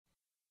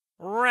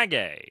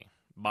Reggae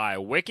by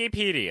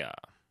Wikipedia,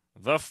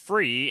 the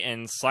free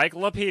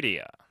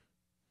encyclopedia.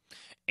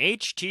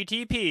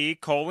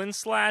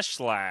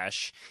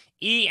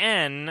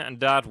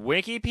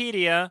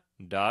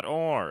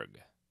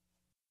 http://en.wikipedia.org.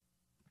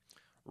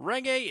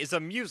 Reggae is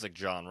a music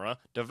genre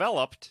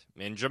developed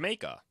in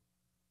Jamaica.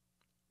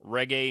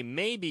 Reggae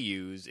may be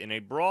used in a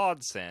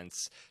broad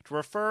sense to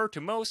refer to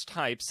most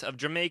types of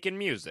Jamaican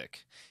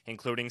music,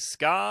 including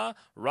ska,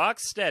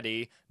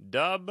 rocksteady,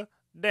 dub,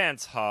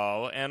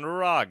 dancehall, and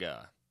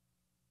raga.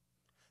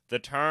 The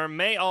term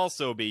may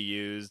also be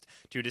used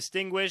to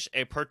distinguish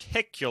a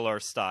particular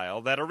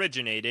style that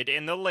originated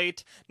in the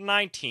late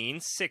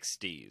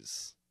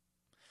 1960s.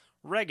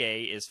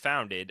 Reggae is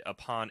founded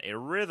upon a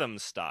rhythm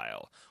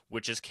style,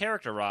 which is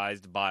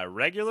characterized by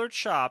regular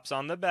chops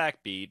on the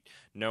backbeat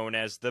known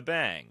as the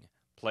bang,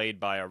 played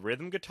by a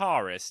rhythm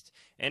guitarist,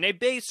 and a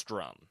bass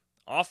drum,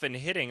 often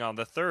hitting on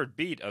the third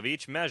beat of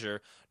each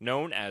measure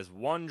known as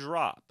one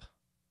drop.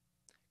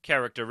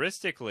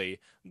 Characteristically,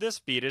 this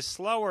beat is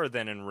slower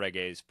than in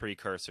reggae's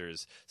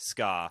precursors,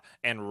 ska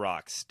and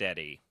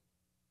rocksteady.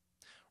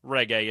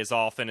 Reggae is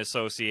often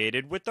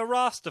associated with the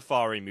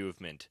Rastafari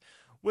movement,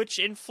 which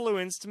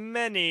influenced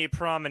many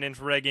prominent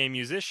reggae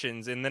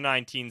musicians in the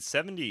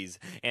 1970s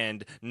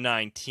and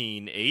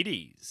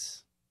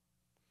 1980s.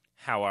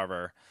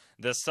 However,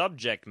 the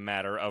subject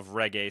matter of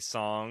reggae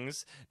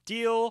songs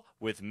deal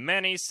with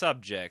many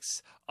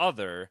subjects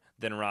other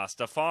than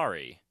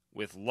Rastafari,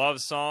 with love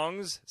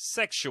songs,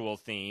 sexual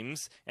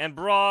themes, and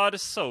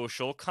broad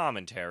social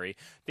commentary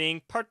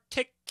being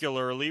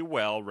particularly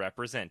well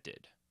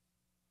represented.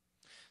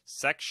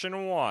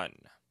 Section 1.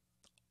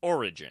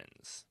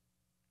 Origins.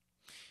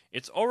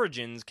 Its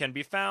origins can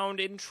be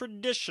found in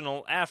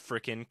traditional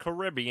African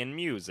Caribbean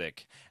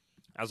music,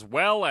 as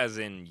well as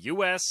in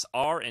U.S.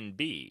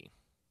 R&B.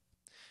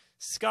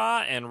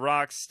 Ska and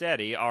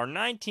rocksteady are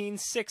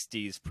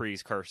 1960s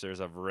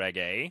precursors of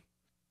reggae.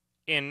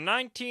 In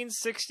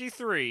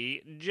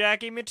 1963,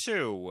 Jackie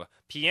Mittoo,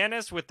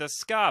 pianist with the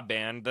ska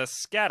band The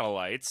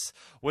Skatalites,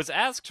 was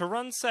asked to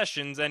run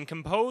sessions and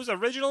compose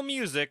original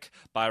music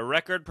by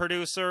record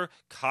producer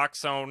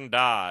Coxsone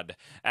Dodd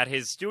at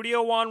his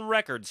Studio One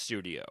record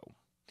studio.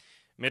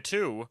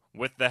 Mittoo,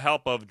 with the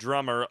help of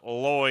drummer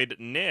Lloyd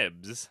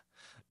Nibbs,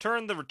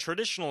 turned the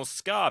traditional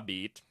ska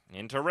beat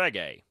into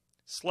reggae,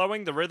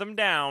 slowing the rhythm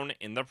down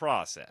in the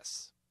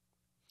process.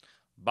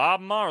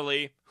 Bob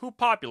Marley, who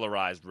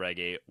popularized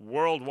reggae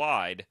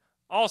worldwide,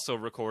 also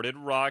recorded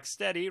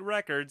rocksteady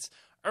records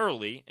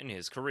early in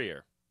his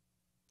career.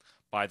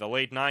 By the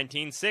late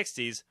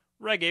 1960s,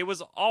 reggae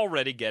was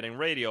already getting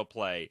radio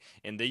play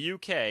in the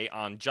UK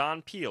on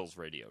John Peel's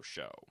radio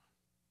show.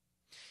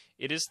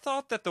 It is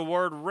thought that the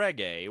word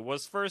reggae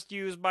was first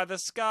used by the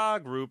ska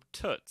group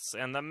Toots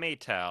and the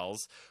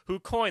Maytals, who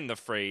coined the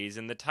phrase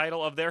in the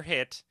title of their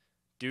hit,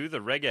 Do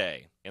the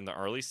Reggae, in the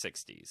early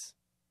 60s.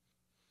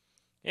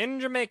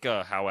 In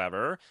Jamaica,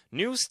 however,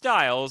 new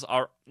styles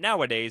are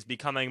nowadays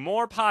becoming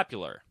more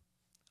popular.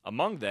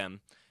 Among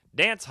them,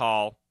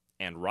 dancehall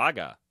and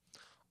raga,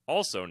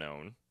 also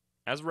known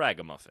as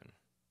ragamuffin.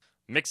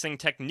 Mixing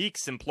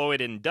techniques employed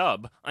in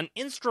dub, an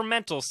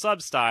instrumental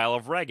substyle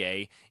of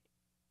reggae,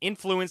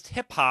 influenced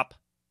hip-hop,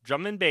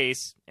 drum and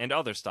bass, and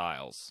other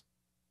styles.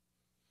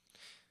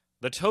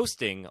 The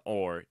toasting,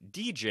 or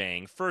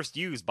DJing, first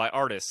used by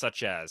artists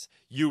such as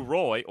U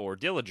Roy or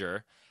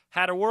Dillinger,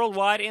 had a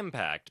worldwide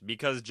impact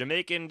because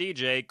Jamaican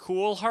DJ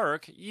Kool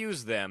Herc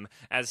used them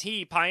as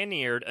he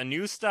pioneered a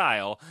new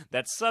style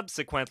that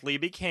subsequently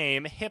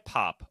became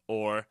hip-hop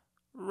or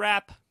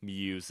rap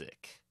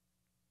music.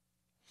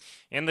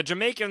 In the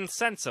Jamaican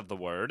sense of the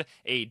word,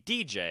 a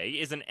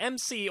DJ is an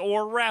MC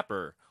or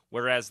rapper,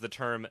 whereas the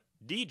term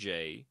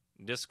DJ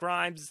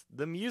describes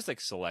the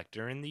music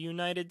selector in the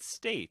United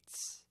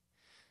States.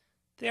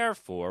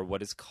 Therefore,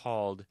 what is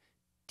called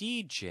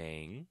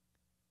DJing,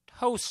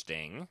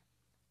 toasting,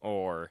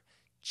 or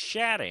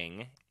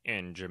chatting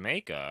in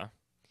Jamaica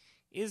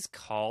is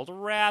called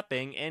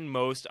rapping in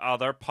most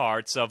other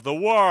parts of the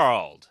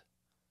world.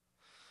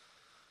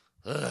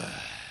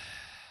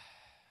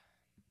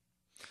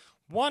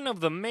 One of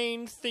the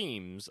main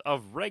themes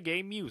of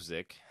reggae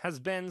music has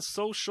been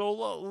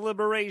social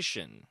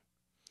liberation.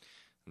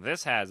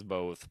 This has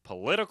both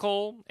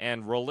political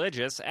and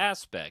religious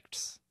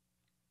aspects.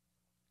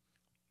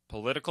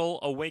 Political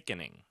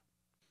awakening.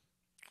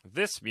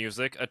 This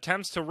music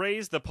attempts to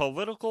raise the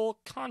political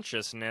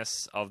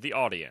consciousness of the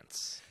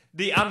audience.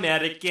 The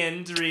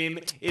American dream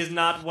is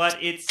not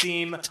what it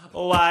seems.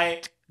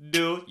 Why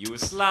do you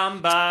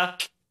slumber?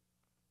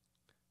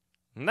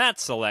 That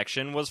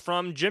selection was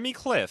from Jimmy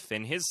Cliff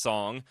in his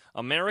song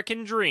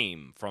American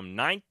Dream from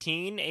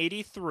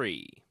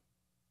 1983.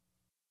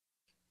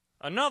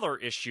 Another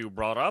issue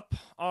brought up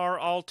are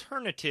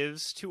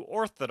alternatives to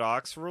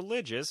orthodox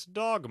religious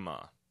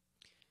dogma.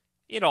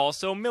 It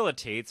also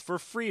militates for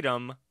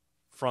freedom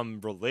from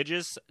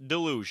religious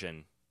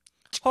delusion.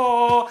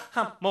 Oh,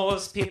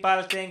 most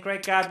people think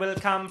great God will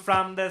come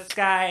from the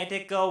sky,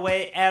 take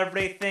away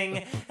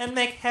everything and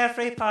make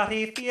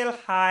everybody feel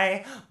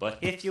high. But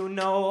if you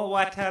know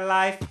what a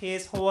life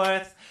is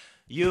worth,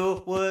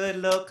 you would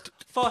look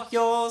for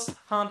yours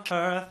on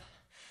earth.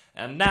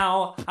 And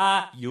now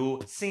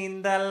you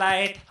seen the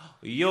light,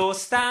 you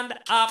stand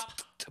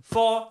up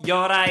for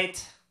your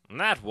right.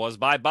 That was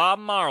by Bob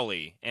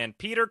Marley and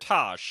Peter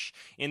Tosh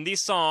in the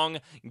song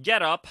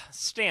Get Up,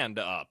 Stand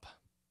Up.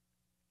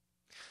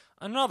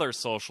 Another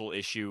social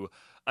issue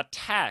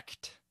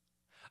attacked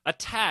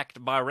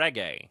by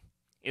reggae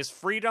is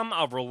freedom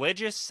of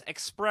religious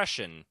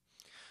expression.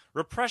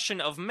 Repression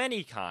of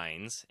many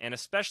kinds, and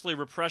especially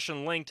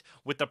repression linked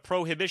with the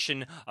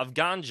prohibition of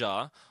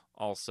ganja,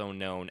 also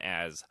known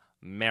as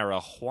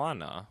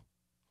marijuana,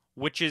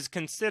 which is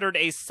considered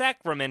a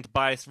sacrament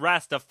by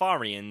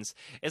Rastafarians,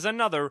 is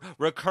another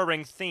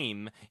recurring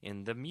theme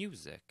in the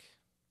music.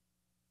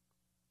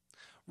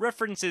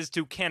 References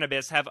to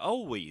cannabis have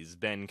always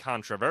been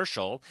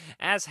controversial,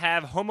 as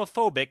have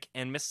homophobic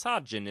and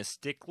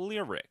misogynistic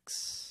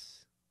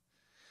lyrics.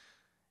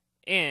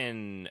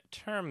 In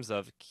terms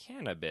of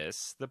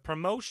cannabis, the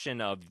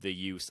promotion of the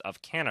use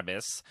of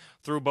cannabis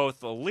through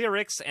both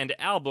lyrics and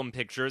album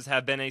pictures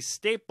have been a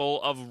staple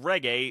of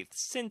reggae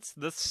since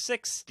the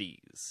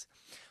 60s.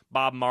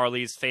 Bob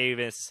Marley's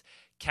famous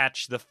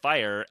Catch the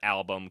Fire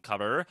album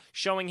cover,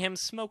 showing him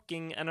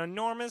smoking an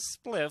enormous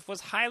spliff,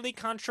 was highly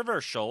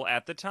controversial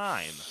at the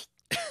time.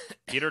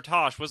 Peter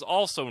Tosh was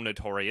also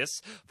notorious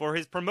for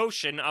his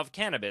promotion of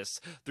cannabis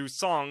through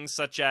songs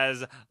such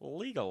as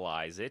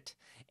Legalize It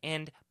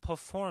and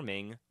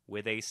performing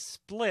with a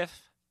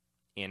spliff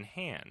in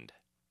hand.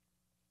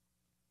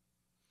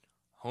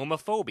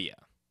 Homophobia.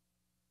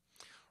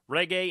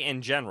 Reggae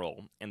in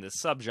general, and the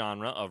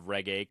subgenre of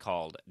reggae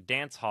called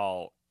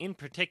dancehall in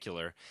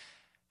particular,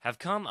 have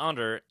come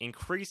under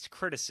increased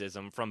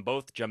criticism from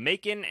both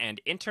Jamaican and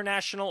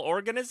international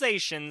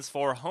organizations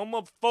for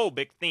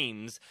homophobic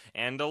themes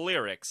and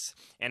lyrics,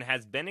 and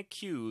has been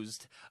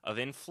accused of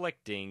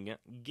inflicting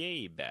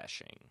gay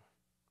bashing.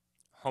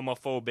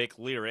 Homophobic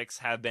lyrics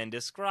have been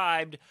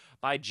described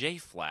by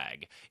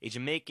J-Flag, a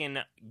Jamaican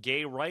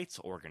gay rights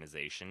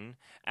organization,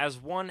 as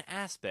one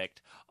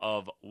aspect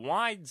of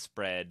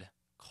widespread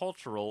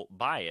cultural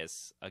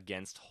bias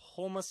against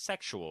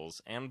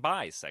homosexuals and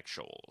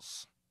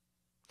bisexuals.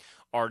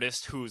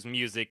 Artists whose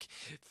music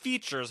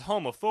features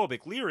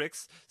homophobic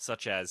lyrics,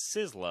 such as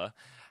Sizzla,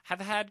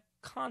 have had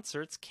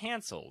concerts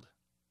cancelled.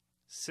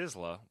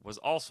 Sizzla was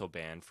also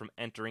banned from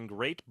entering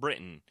Great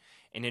Britain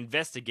and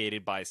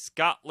investigated by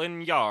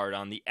Scotland Yard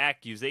on the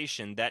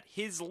accusation that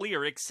his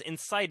lyrics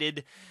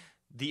incited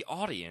the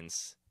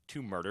audience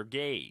to murder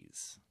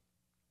gays.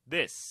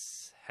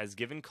 This has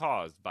given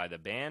cause by the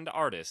banned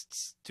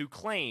artists to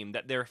claim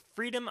that their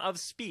freedom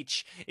of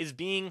speech is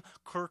being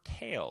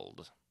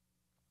curtailed.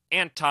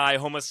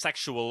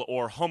 Anti-homosexual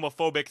or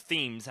homophobic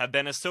themes have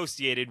been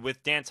associated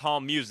with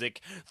dancehall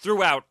music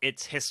throughout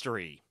its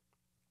history.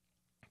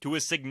 To a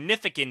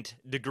significant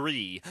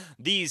degree,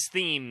 these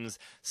themes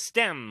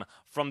stem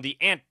from the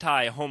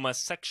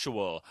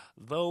anti-homosexual,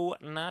 though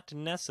not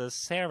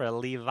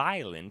necessarily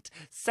violent,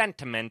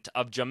 sentiment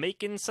of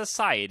Jamaican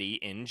society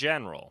in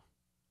general.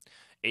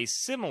 A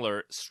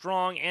similar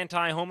strong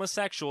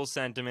anti-homosexual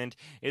sentiment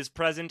is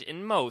present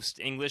in most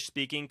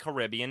English-speaking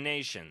Caribbean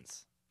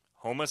nations.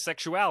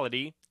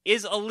 Homosexuality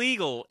is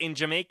illegal in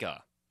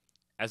Jamaica,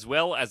 as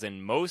well as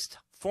in most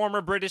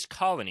former British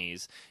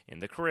colonies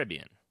in the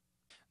Caribbean.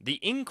 The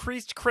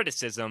increased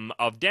criticism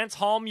of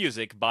dancehall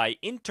music by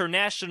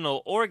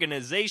international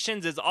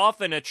organizations is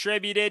often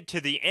attributed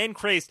to the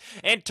increased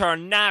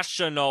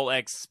international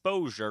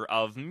exposure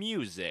of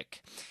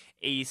music,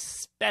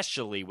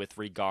 especially with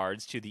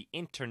regards to the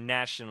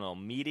international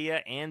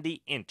media and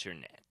the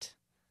internet.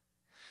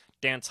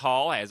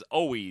 Dancehall has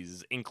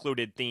always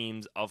included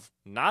themes of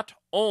not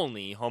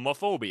only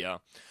homophobia,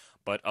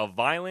 but of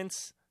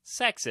violence,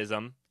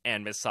 sexism,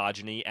 and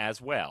misogyny as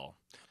well,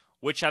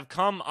 which have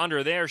come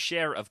under their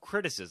share of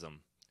criticism,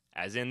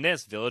 as in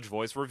this Village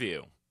Voice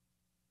review.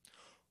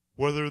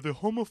 Whether the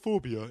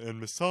homophobia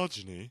and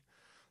misogyny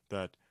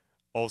that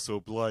also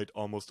blight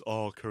almost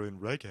all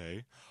current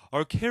reggae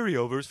are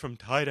carryovers from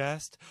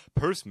tight-assed,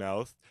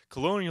 purse-mouthed,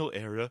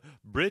 colonial-era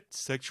Brit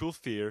sexual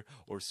fear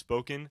or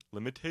spoken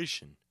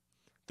limitation.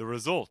 The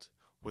result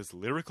was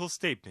lyrical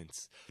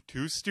statements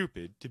too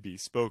stupid to be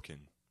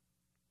spoken.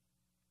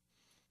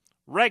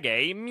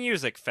 Reggae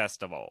music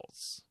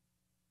festivals.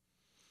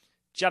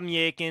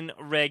 Jamaican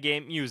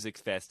reggae music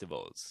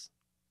festivals.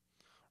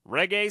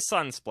 Reggae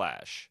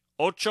Sunsplash,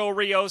 Ocho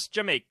Rios,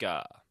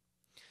 Jamaica.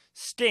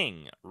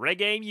 Sting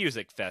Reggae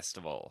Music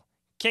Festival,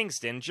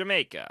 Kingston,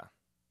 Jamaica.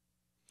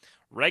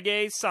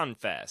 Reggae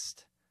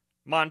Sunfest,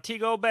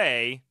 Montego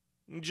Bay,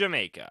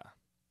 Jamaica.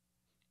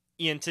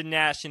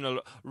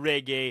 International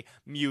Reggae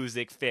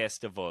Music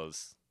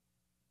Festivals.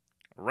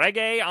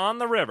 Reggae on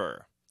the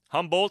River,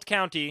 Humboldt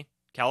County,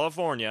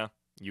 California,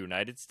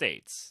 United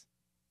States.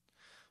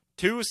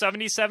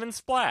 277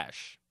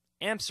 Splash,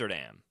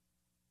 Amsterdam,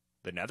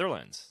 the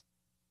Netherlands.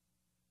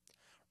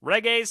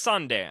 Reggae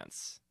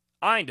Sundance,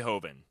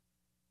 Eindhoven,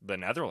 the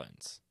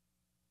Netherlands.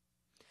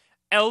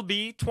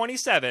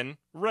 LB27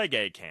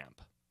 Reggae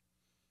Camp,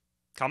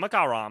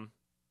 Kamakaram,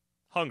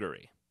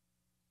 Hungary.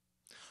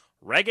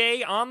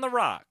 Reggae on the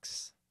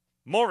Rocks,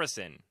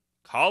 Morrison,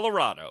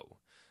 Colorado,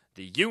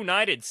 the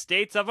United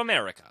States of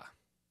America.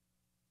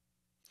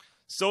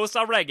 Sosa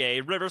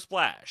Reggae River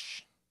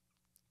Splash,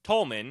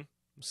 Tolmin,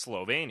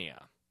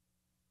 Slovenia.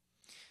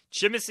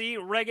 Chimisy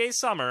Reggae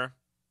Summer,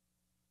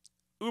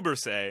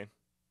 Übersee,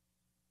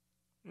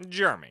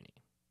 Germany.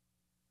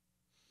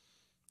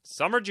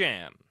 Summer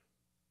Jam,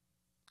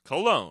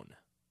 Cologne,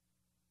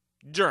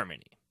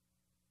 Germany.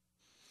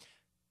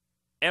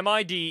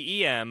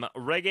 MIDEM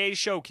Reggae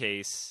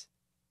Showcase,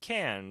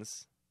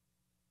 Cannes,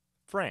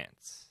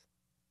 France.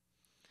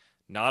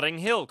 Notting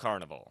Hill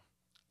Carnival,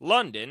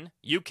 London,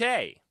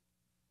 UK.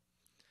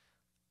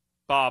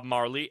 Bob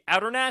Marley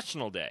Outer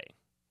National Day,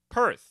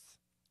 Perth,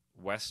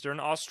 Western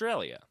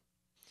Australia.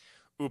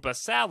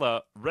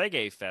 Uppsala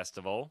Reggae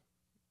Festival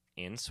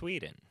in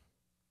Sweden.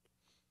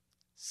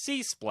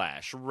 Sea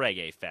Splash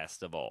Reggae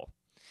Festival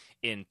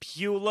in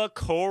Pula,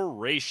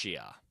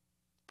 Croatia.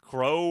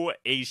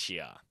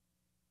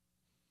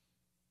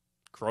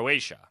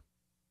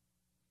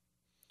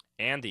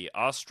 And the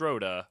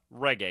Ostroda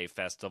Reggae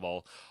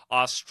Festival,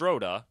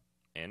 Ostroda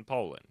in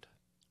Poland.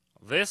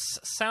 This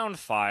sound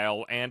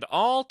file and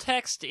all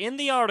text in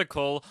the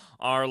article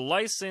are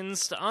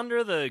licensed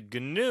under the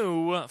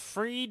GNU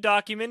Free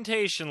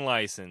Documentation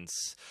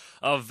License,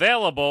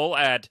 available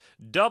at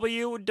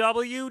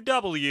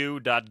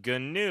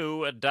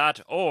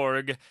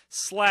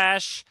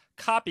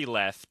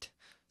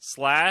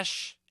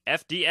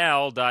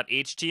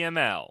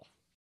www.gnu.org/copyleft/fdl.html.